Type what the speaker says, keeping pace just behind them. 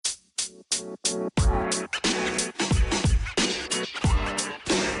So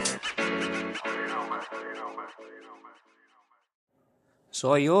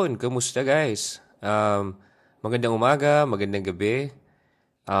ayun, kumusta guys? Magandang umaga, magandang gabi.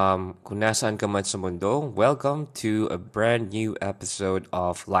 Kung nasaan ka man sa mundo, welcome to a brand new episode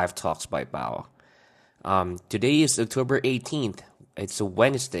of Live Talks by Bao. Today is October 18th. It's a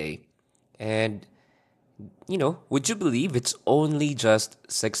Wednesday. And, would you believe it's only just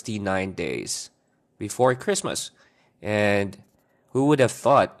 69 days before Christmas? And who would have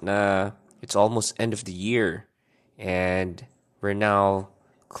thought na it's almost end of the year and we're now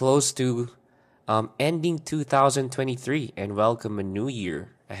close to ending 2023 and welcome a new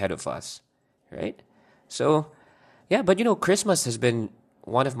year ahead of us, right? So, yeah, but Christmas has been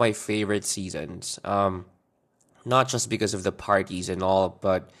one of my favorite seasons. Not just because of the parties and all,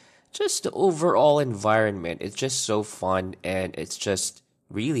 but just the overall environment. It's just so fun and it's just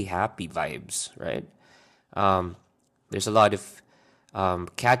really happy vibes, right? Um, there's a lot of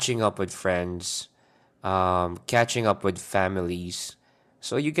catching up with friends, catching up with families.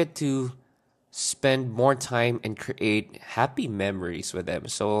 So you get to spend more time and create happy memories with them.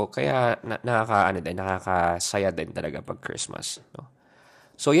 So kaya nakakasaya din talaga pag Christmas, no?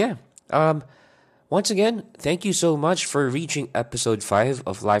 So yeah, once again, thank you so much for reaching episode 5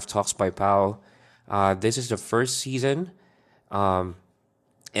 of Live Talks by Pao. This is the first season,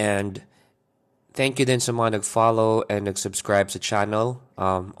 and thank you din sa mga nag-follow and nag-subscribe sa channel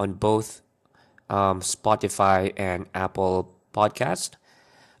on both Spotify and Apple Podcast.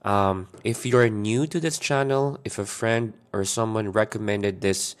 If you're new to this channel, if a friend or someone recommended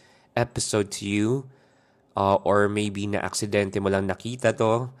this episode to you, or maybe na aksidente mo lang nakita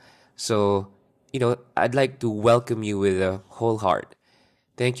to, so, I'd like to welcome you with a whole heart.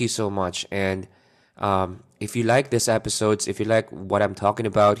 Thank you so much. And if you like this episodes, if you like what I'm talking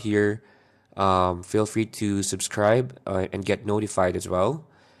about here, feel free to subscribe and get notified as well.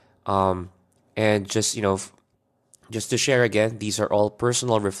 And just, just to share again, these are all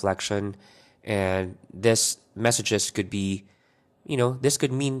personal reflection, and this messages could be, this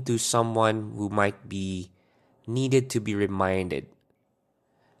could mean to someone who might be needed to be reminded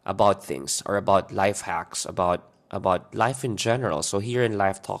about things or about life hacks, about life in general. So here in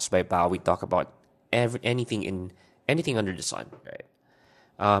Life Talks by Bao, we talk about anything under the sun, right?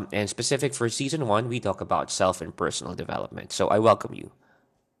 And specific for season 1, we talk about self and personal development. So I welcome you.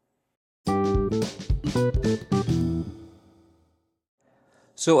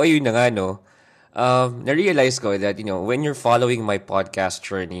 So ayun na nga, no. Na-realize ko that, when you're following my podcast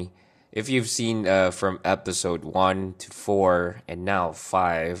journey, if you've seen from episode 1 to 4 and now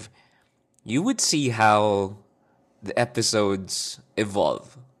 5, you would see how the episodes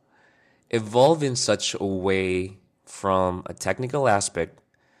evolve. Evolve in such a way from a technical aspect,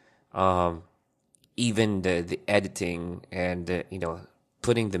 um, even the editing and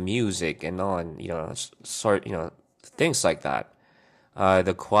putting the music and on, things like that.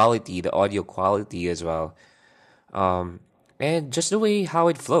 The quality, the audio quality as well, and just the way how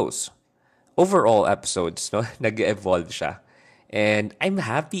it flows. Overall episodes, no, nag-evolve siya. And I'm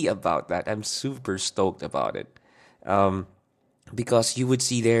happy about that. I'm super stoked about it. Um, because you would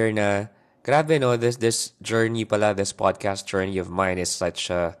see there na, grabe no, this journey pala, this podcast journey of mine is such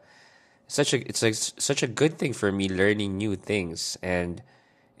a good thing for me learning new things, and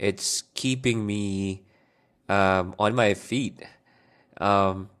it's keeping me on my feet.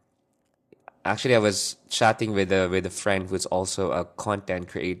 Um, Actually, I was chatting with a friend who's also a content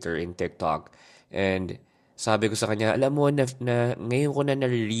creator in TikTok, and sabi ko sa kanya, alam mo na ngayon ko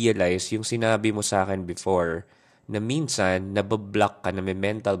na-realize yung sinabi mo sa akin before na minsan nabablock ka, na may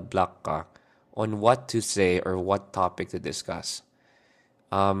mental block ka on what to say or what topic to discuss.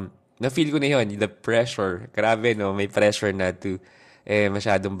 Na-feel ko na yun, the pressure. Grabe, no? May pressure na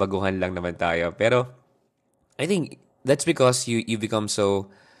masyadong baguhan lang naman tayo. Pero, I think that's because you become so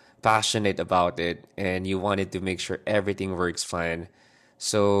passionate about it and you wanted to make sure everything works fine.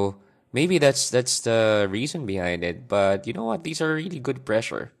 So maybe that's the reason behind it. But you know what? These are really good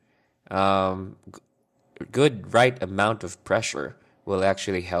pressure. Um, Good right amount of pressure will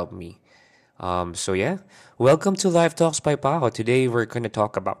actually help me. So yeah, welcome to Live Talks by Pao. Today we're gonna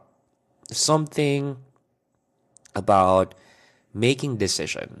talk about something about making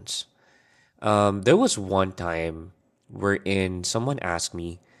decisions. There was one time wherein someone asked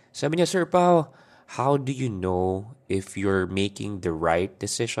me, sabi niya, Sir Pao, how do you know if you're making the right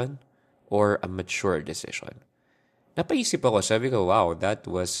decision or a mature decision? Napaisip ako, sabi ko, wow, that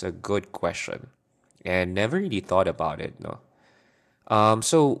was a good question. And never really thought about it, no?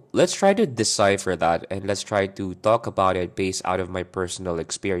 So let's try to decipher that and let's try to talk about it based out of my personal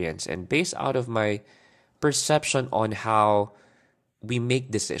experience and based out of my perception on how we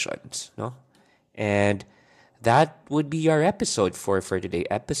make decisions, no? And that would be our episode for today,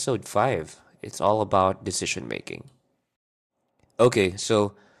 episode 5. It's all about decision making. Okay,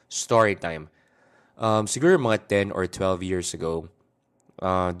 so story time. Siguro mga 10 or 12 years ago,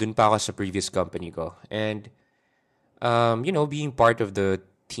 dun pa ako sa previous company ko. And, being part of the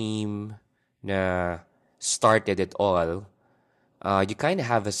team na started it all, you kind of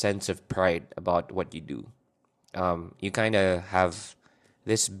have a sense of pride about what you do. You kind of have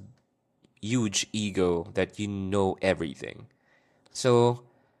this huge ego that you know everything. So,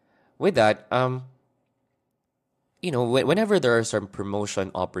 with that, whenever there are some promotion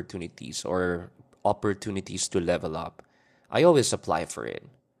opportunities or opportunities to level up, I always apply for it.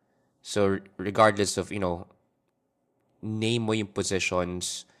 So regardless of, name mo yung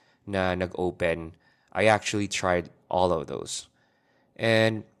positions na nag-open, I actually tried all of those.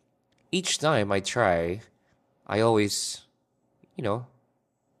 And each time I try, I always, you know,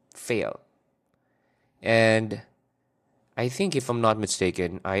 fail. And I think if I'm not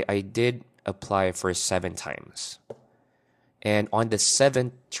mistaken, I did apply for 7 times. And on the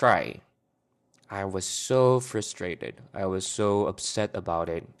seventh try, I was so frustrated. I was so upset about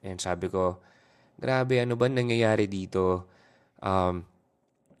it. And sabi ko, grabe, ano ba nangyayari dito? Um,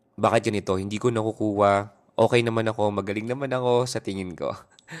 Bakit ganito? Hindi ko nakukuha. Okay naman ako, magaling naman ako sa tingin ko.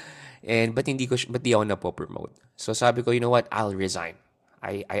 And ba't di ako na-promote? So sabi ko, you know what? I'll resign.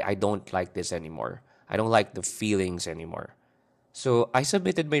 I don't like this anymore. I don't like the feelings anymore. So I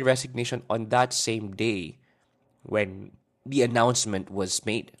submitted my resignation on that same day when the announcement was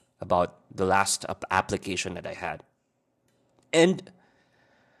made about the last application that I had. And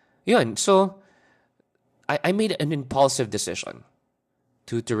yun, so I made an impulsive decision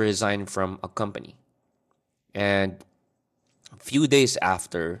to resign from a company. And a few days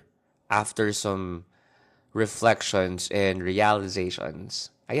after some reflections and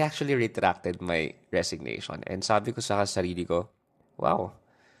realizations, I actually retracted my resignation. And sabi ko sa sarili ko, wow,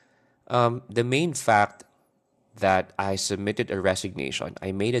 the main fact that I submitted a resignation,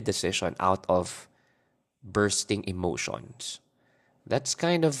 I made a decision out of bursting emotions. That's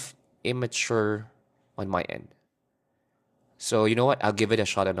kind of immature on my end. So you know what? I'll give it a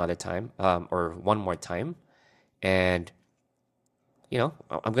shot another time, or one more time, and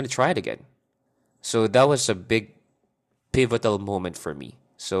I'm gonna try it again. So that was a big pivotal moment for me.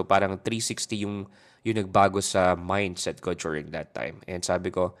 So parang 360 yung nagbago sa mindset ko during that time. And sabi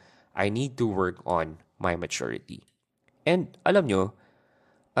ko, I need to work on my maturity. And alam nyo,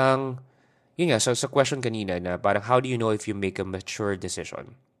 ang yun nga, so sa question kanina na parang how do you know if you make a mature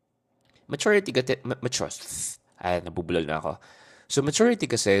decision? Maturity kasi, mature, ay, nabubulol na ako. So maturity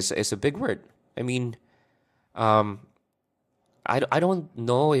kasi is a big word. I mean, um, I don't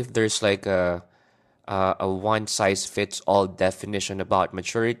know if there's like a one size fits all definition about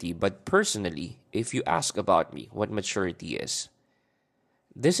maturity, but personally, if you ask about me what maturity is,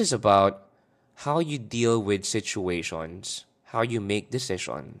 this is about how you deal with situations, how you make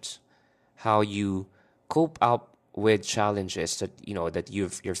decisions, how you cope up with challenges that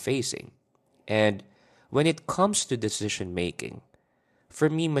you're facing. And when it comes to decision making, for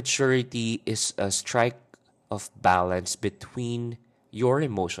me maturity is a strike of balance between your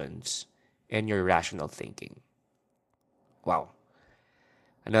emotions and your rational thinking. Wow.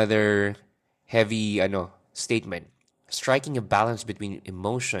 Another heavy statement. Striking a balance between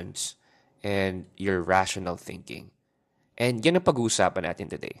emotions and your rational thinking. And yan ang pag-uusapan natin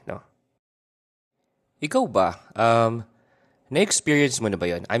today, no? Ikaw ba? Na-experience mo na ba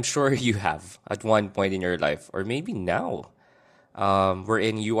yun? I'm sure you have at one point in your life or maybe now,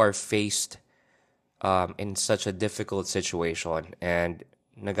 wherein you are faced in such a difficult situation and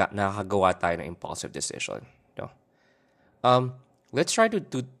nakagawa tayo ng impulsive decision. No? Let's try to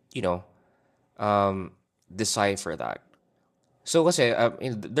decipher that. So kasi,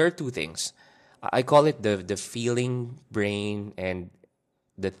 there are two things. I call it the feeling brain and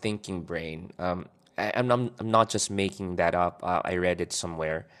the thinking brain. I'm not just making that up. I read it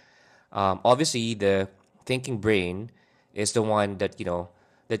somewhere. Obviously, the thinking brain is the one that you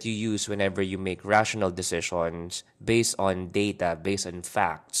use whenever you make rational decisions based on data, based on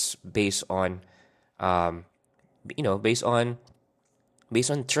facts, um, based on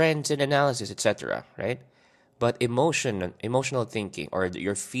trends and analysis, etc. Right? But emotional thinking, or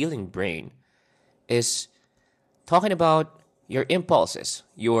your feeling brain, is talking about your impulses,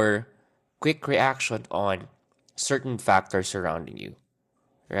 your quick reaction on certain factors surrounding you,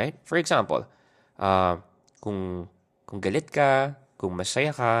 right? For example, uh, kung galit ka, kung masaya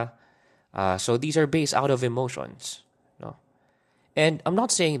ka. So these are based out of emotions. No? And I'm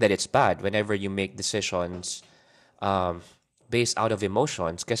not saying that it's bad whenever you make decisions um, based out of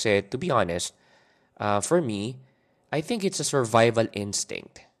emotions. Kasi to be honest, for me, I think it's a survival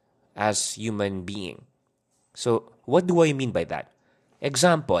instinct as human being. So what do I mean by that?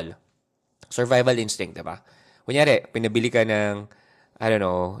 Example, survival instinct, diba? Kunyari, pinabili ka ng, I don't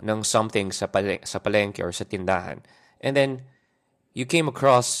know, ng something sa palengke or sa tindahan. And then, you came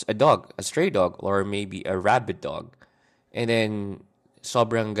across a dog, a stray dog, or maybe a rabid dog. And then,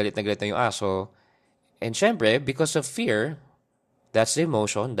 sobrang galit na yung aso. And syempre, because of fear, that's the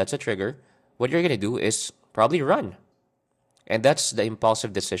emotion, that's a trigger. What you're gonna do is probably run. And that's the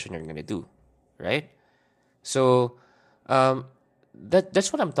impulsive decision you're gonna do, right? So, um,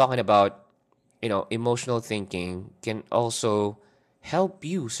 that's what I'm talking about. Emotional thinking can also help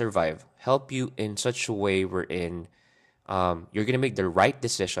you survive, help you in such a way wherein you're gonna make the right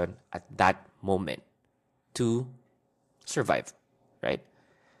decision at that moment to survive, right?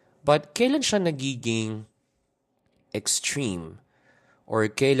 But kailan siya nagiging extreme or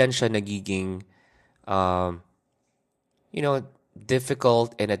kailan siya nagiging um,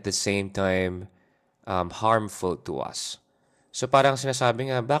 difficult and at the same time harmful to us. So parang sinasabi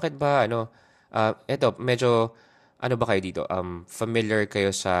nga, bakit ba eto medyo ano ba kayo dito? Familiar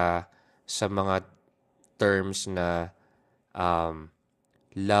kayo sa mga terms na um,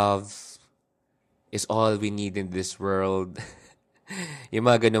 love is all we need in this world.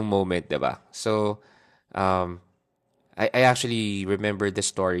 Yung mga ganong moment, 'di ba? So um, I actually remember this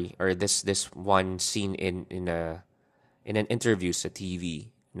story or this one scene in an interview sa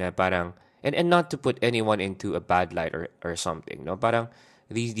TV na parang and not to put anyone into a bad light or something, no? Parang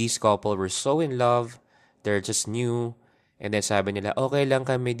these couple were so in love, they're just new, and then sabi nila, okay lang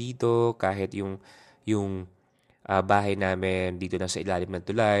kami dito kahit yung bahay namin dito na sa ilalim ng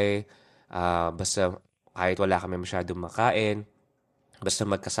tulay, basta kahit wala kami masyadong makain, basta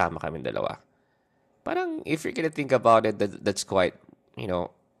magkasama kami dalawa. Parang if you're gonna think about it, that's quite,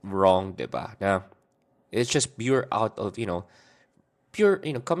 wrong, diba? Na it's just pure out of, pure,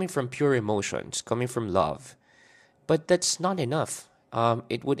 coming from pure emotions, coming from love. But that's not enough.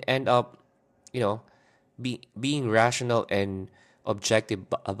 It would end up, you know, being rational and objective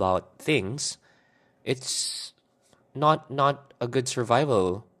about things. It's not a good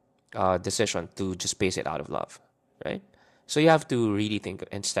survival decision to just base it out of love, right? So you have to really think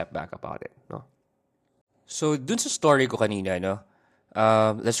and step back about it, no? So dun sa story ko kanina, no?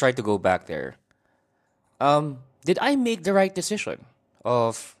 Let's try to go back there. Did I make the right decision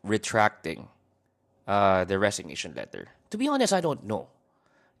of retracting the resignation letter? To be honest, I don't know.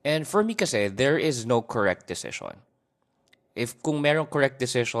 And for me kasi, there is no correct decision. If kung merong correct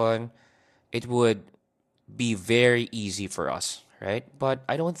decision, it would be very easy for us, right? But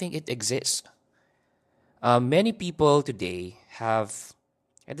I don't think it exists. Many people today have,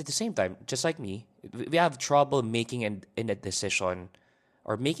 and at the same time, just like me, we have trouble making in a decision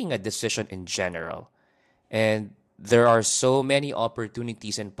or making a decision in general. And there are so many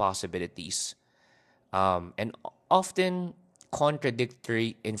opportunities and possibilities, and often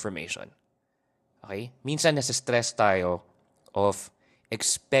contradictory information. Okay? Minsan nasa stress tayo of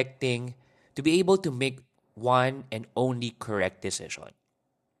expecting to be able to make one and only correct decision.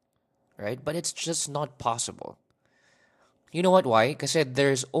 Right? But it's just not possible. You know what? Why? Because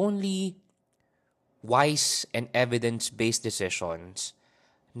there's only wise and evidence-based decisions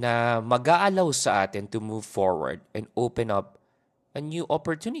na mag-aalaw sa atin to move forward and open up a new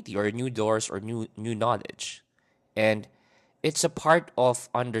opportunity or new doors or new knowledge. And it's a part of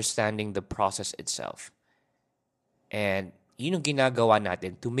understanding the process itself. And yun yung ginagawa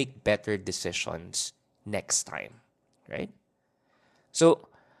natin to make better decisions next time. Right? So,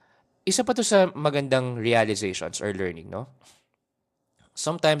 isa pa to sa magandang realizations or learning, no?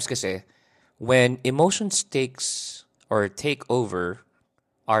 Sometimes kasi, when emotions take over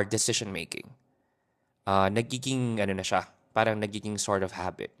our decision making, nagiging ano na siya, parang nagiging sort of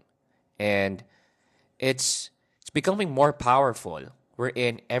habit. And it's becoming more powerful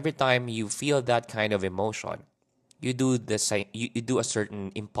wherein every time you feel that kind of emotion, you do the same you do a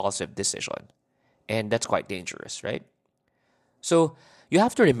certain impulsive decision. And that's quite dangerous, right? So you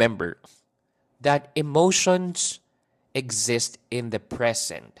have to remember that emotions exist in the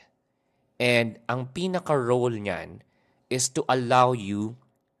present. And ang pinaka-role niyan is to allow you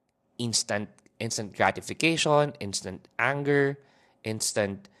instant gratification, instant anger,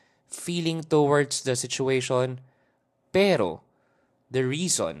 instant feeling towards the situation. Pero the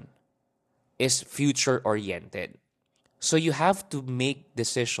reason is future oriented. So you have to make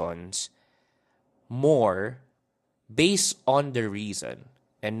decisions more based on the reason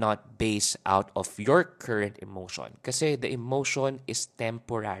and not based out of your current emotion. Kasi the emotion is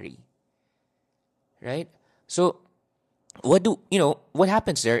temporary, right? So what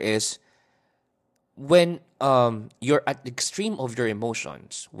happens there is when you're at the extreme of your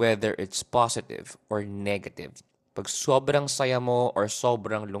emotions, whether it's positive or negative, pag sobrang saya mo or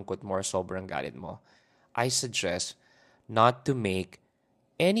sobrang lungkot mo or sobrang galit mo, I suggest not to make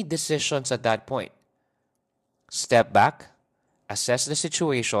any decisions at that point. Step back, assess the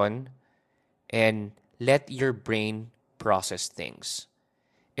situation, and let your brain process things.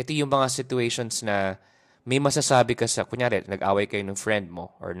 Ito yung mga situations na may masasabi ka sa, kunyari, nag-away kayo ng friend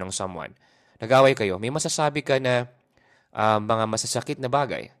mo or ng someone. Nag-away kayo, may masasabi ka na mga masasakit na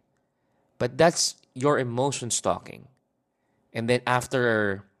bagay. But that's your emotions talking. And then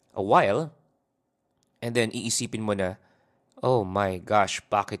after a while, and then iisipin mo na, oh my gosh,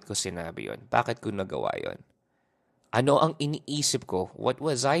 bakit ko sinabi yon? Bakit ko nagawa yon? Ano ang iniisip ko? What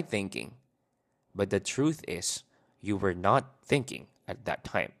was I thinking? But the truth is, you were not thinking at that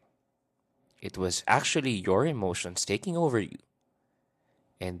time. It was actually your emotions taking over you.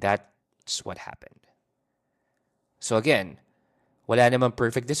 And that's what happened. So again, wala namang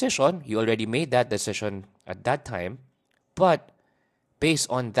perfect decision. You already made that decision at that time. But based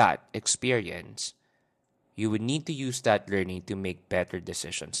on that experience, you would need to use that learning to make better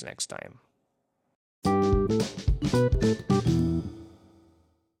decisions next time.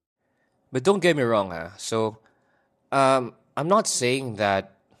 But don't get me wrong, So, I'm not saying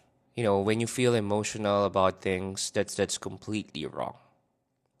that when you feel emotional about things, that's completely wrong.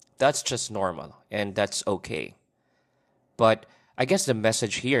 That's just normal, and that's okay. But I guess the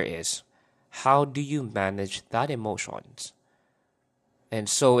message here is, how do you manage that emotions, and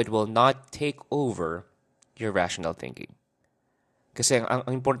so it will not take over your rational thinking? Kasi ang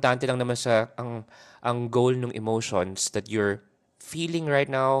importante lang naman ang goal ng emotions that you're feeling right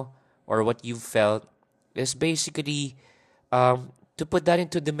now or what you felt is basically to put that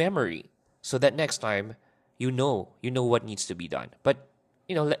into the memory so that next time you know what needs to be done. But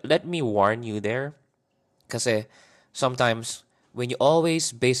let me warn you there, kasi sometimes when you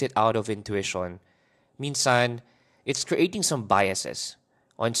always base it out of intuition, minsan it's creating some biases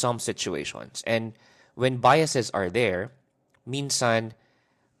on some situations. And when biases are there, minsan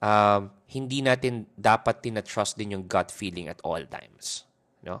hindi natin dapat trust din yung gut feeling at all times.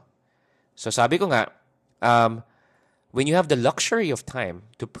 No? So sabi ko nga, when you have the luxury of time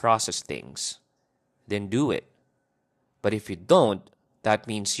to process things, then do it. But if you don't, that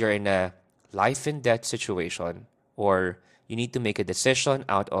means you're in a life and death situation, or you need to make a decision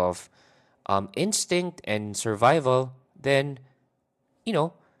out of instinct and survival, then,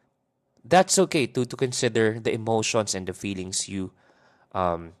 that's okay to consider the emotions and the feelings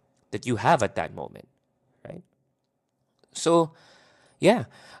that you have at that moment, right? So, yeah.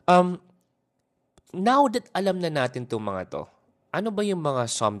 Now that alam na natin itong mga to, ano ba yung mga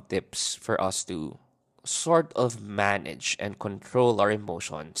some tips for us to sort of manage and control our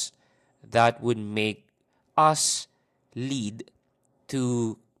emotions that would make us lead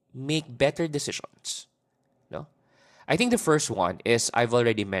to make better decisions? No? I think the first one is, I've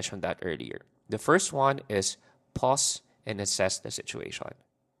already mentioned that earlier. The first one is pause and assess the situation,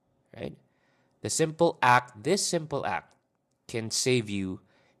 right? This simple act can save you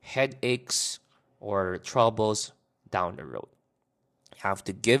headaches or troubles down the road. You have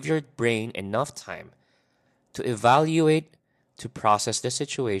to give your brain enough time to evaluate, to process the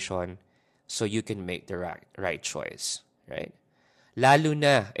situation, so you can make the right choice, right? Lalo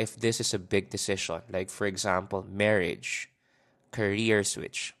na if this is a big decision, like for example, marriage, career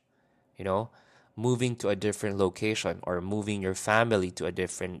switch, moving to a different location or moving your family to a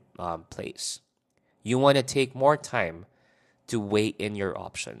different place. You want to take more time to weigh in your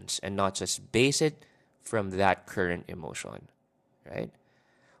options and not just base it from that current emotion, right?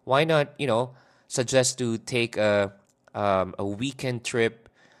 Why not, suggest to take a weekend trip,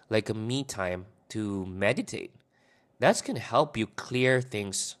 like a me time, to meditate? That's going to help you clear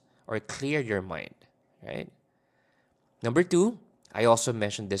things or clear your mind, right? Number two, I also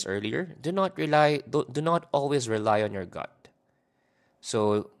mentioned this earlier. Do not always rely on your gut.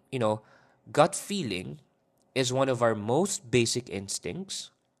 So, gut feeling is one of our most basic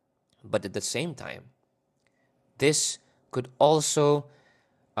instincts, but at the same time, this could also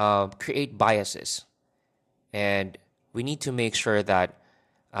create biases, and we need to make sure that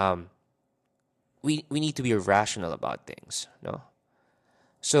we need to be rational about things. No,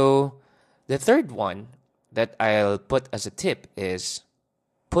 so the third one that I'll put as a tip is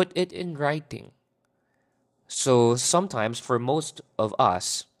put it in writing. So sometimes, for most of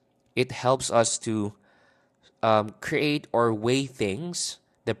us, it helps us to create or weigh things,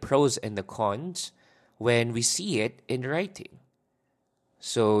 the pros and the cons, when we see it in writing.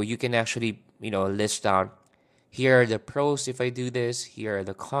 So you can actually, list down, here are the pros if I do this, here are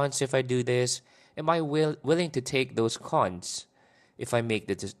the cons if I do this. Am I willing to take those cons if I make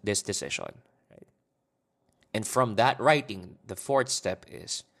this decision? Right? And from that writing, the fourth step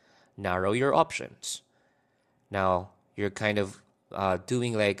is narrow your options. Now, you're kind of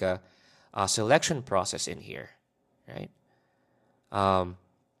doing like a selection process in here, right? Um,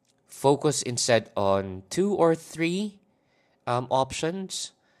 Focus instead on two or three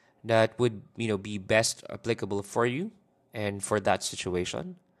options that would be best applicable for you and for that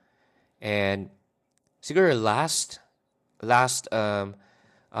situation. And siguro last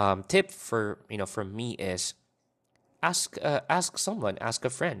tip for from me is ask someone, ask a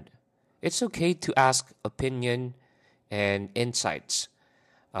friend. It's okay to ask opinion and insights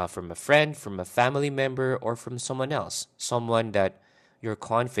from a friend, from a family member, or from someone else, someone that you're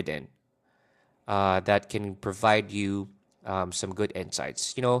confident that can provide you some good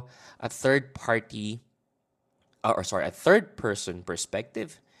insights. A third party, a third person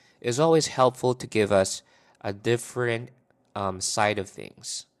perspective is always helpful to give us a different side of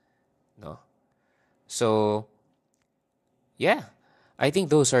things. No, so yeah, I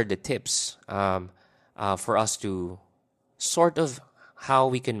think those are the tips for us to sort of how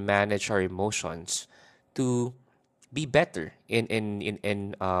we can manage our emotions to be better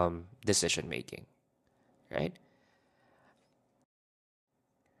in decision making, right?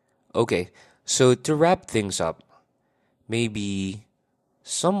 Okay, so to wrap things up, maybe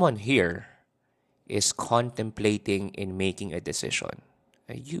someone here is contemplating in making a decision,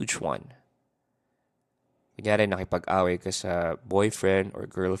 a huge one. Kunyari nakipag-away ka sa boyfriend or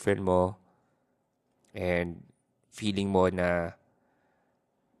girlfriend mo and feeling mo na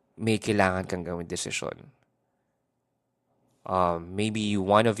may kailangan kang gawin decision. Maybe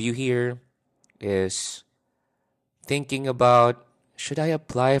one of you here is thinking about, should I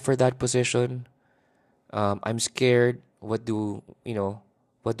apply for that position? I'm scared. What do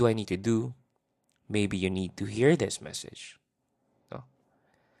I need to do? Maybe you need to hear this message. No?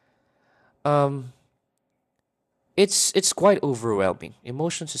 Um, it's quite overwhelming.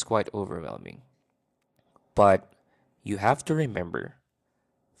 Emotions is quite overwhelming. But you have to remember,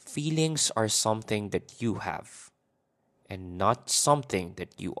 feelings are something that you have and not something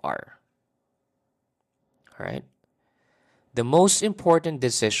that you are. All right? The most important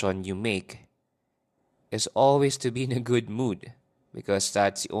decision you make is always to be in a good mood because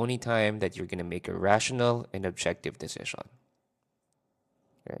that's the only time that you're going to make a rational and objective decision.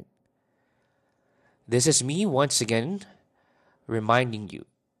 Right? This is me once again reminding you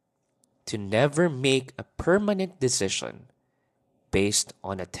to never make a permanent decision based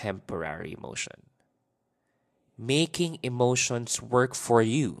on a temporary emotion. Making emotions work for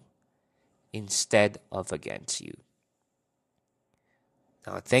you instead of against you.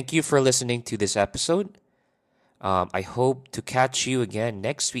 Now, thank you for listening to this episode. I hope to catch you again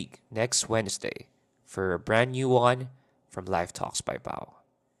next week, next Wednesday, for a brand new one from Life Talks by Bao.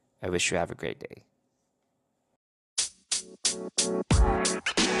 I wish you have a great day.